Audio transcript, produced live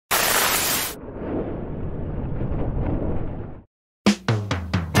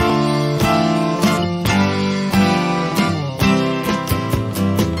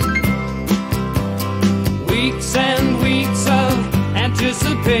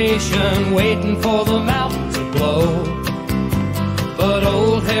desperation, waiting for the mountain to blow. But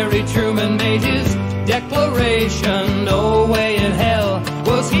old Harry Truman made his declaration. No way in hell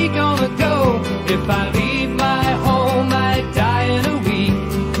was he gonna go. If I leave my home, I'd die in a week.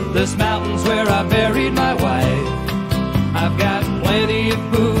 This mountain's where I buried my wife. I've got plenty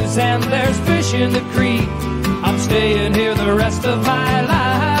of booze and there's fish in the creek. I'm staying here the rest of my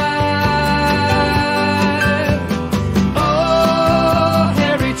life. Oh,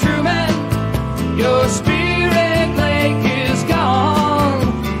 Harry Truman, your Spirit Lake is gone.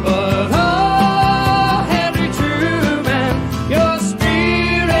 But oh, Harry Truman, your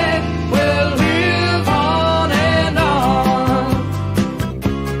spirit will live on and on.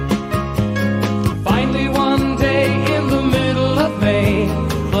 Finally one day in the middle of May,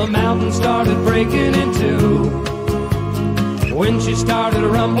 the mountain started breaking in two. When she started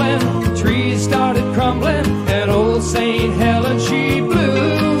rumbling, trees started crumbling, and old St. Helen, she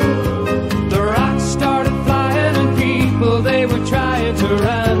blew. The rocks started flying, and people, they were trying to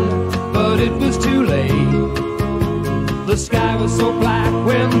run, but it was too late. The sky was so black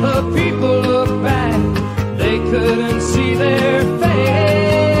when the people looked back, they couldn't see their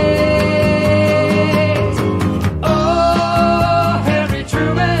face. Oh, Harry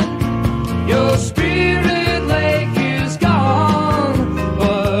Truman, your Spirit Lake is gone.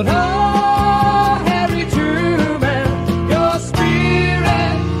 But oh, Harry Truman, your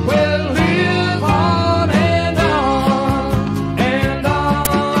spirit will live on and on and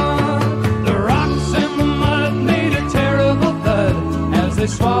on. The rocks and the mud made a terrible thud as they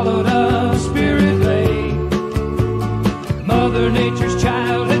swallowed up Spirit Lake. Mother Nature's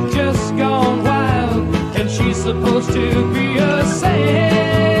child had just gone wild, and she's supposed to be a saint.